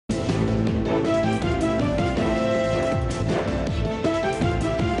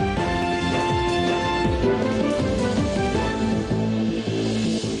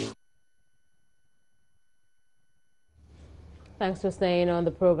Thanks for staying on the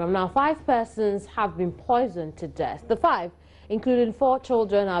program. Now, 5 persons have been poisoned to death. The 5, including 4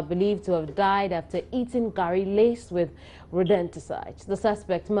 children, are believed to have died after eating gari laced with rodenticide. The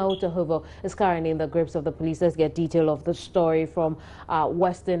suspect, Mauta Hovo, is currently in the grips of the police. Let's get detail of the story from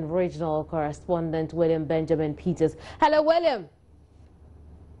Western Regional Correspondent William Benjamin Peters. Hello, William.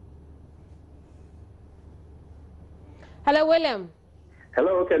 Hello, William.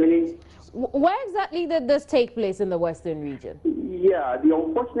 Hello, Kamini. Where exactly did this take place in the Western region? Yeah, the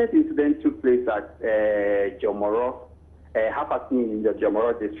unfortunate incident took place at Jomoro, happening in the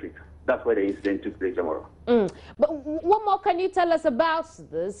Jomoro district. That's where the incident took place, Jomoro. But what more can you tell us about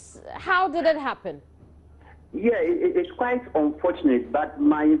this? How did it happen? Yeah, it's quite unfortunate, but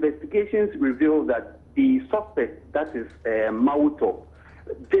my investigations reveal that the suspect, that is Mauto,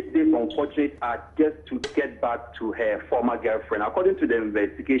 did this unfortunate act just to get back to her former girlfriend. According to the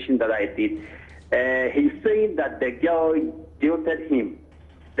investigation that I did, he's saying that the girl jilted him.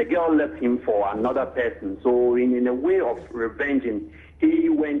 The girl left him for another person. So in a way of revenging, he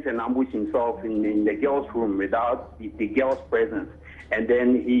went and ambushed himself in the girl's room without the girl's presence. And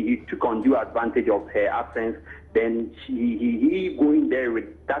then he took undue advantage of her absence. Then he going there with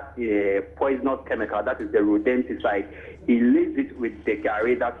that poisonous chemical, that is the rodenticide. He laced it with the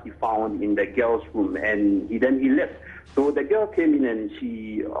gari that he found in the girl's room, and then he left. So the girl came in and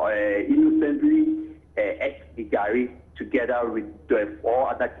she innocently ate the gari together with the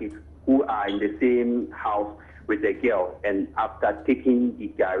 4 other kids who are in the same house with the girl. And after taking the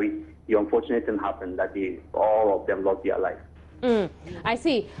gari, the unfortunate thing happened that all of them lost their lives. I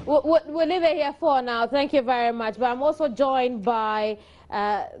see. We'll leave it here for now. Thank you very much. But I'm also joined by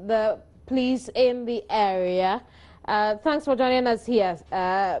the police in the area. Thanks for joining us here,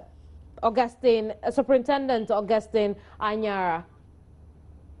 Superintendent Augustine Anyara.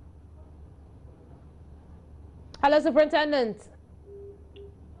 Hello, Superintendent.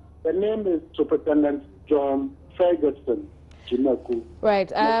 The name is Superintendent John Ferguson. Right.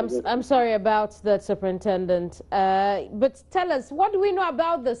 I'm sorry about that, Superintendent. But tell us, what do we know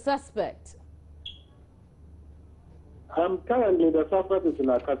about the suspect? Currently, the suspect is in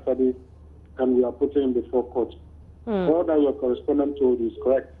our custody, and we are putting him before court. All that your correspondent told you is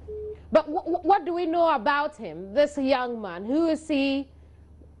correct. But what do we know about him, this young man? Who is he?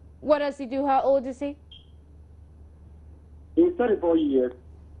 What does he do? How old is he? He's 34 years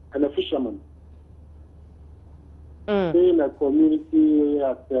and a fisherman. In a community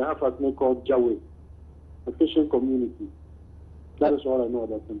at Hafasne called Jawe, a fishing community. That is all I know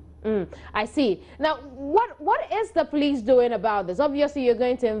about him. I see. Now, what is the police doing about this? Obviously, you're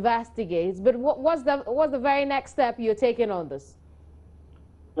going to investigate, but what's the very next step you're taking on this?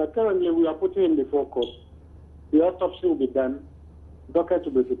 Currently, we are putting him before court. The autopsy will be done. Docket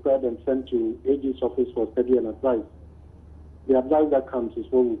will be prepared and sent to AG's office for study and advice. The advice that comes is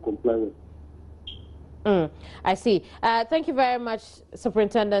what we comply with. I see. Thank you very much,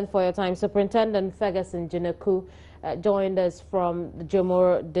 Superintendent, for your time. Superintendent Ferguson Jineku joined us from the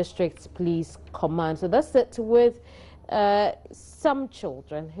Jomoro District Police Command. So that's it with some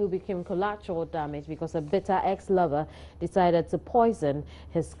children who became collateral damage because a bitter ex-lover decided to poison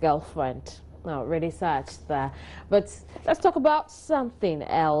his girlfriend. Now, really sad there. But let's talk about something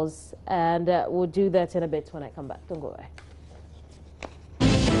else, and we'll do that in a bit when I come back. Don't go away.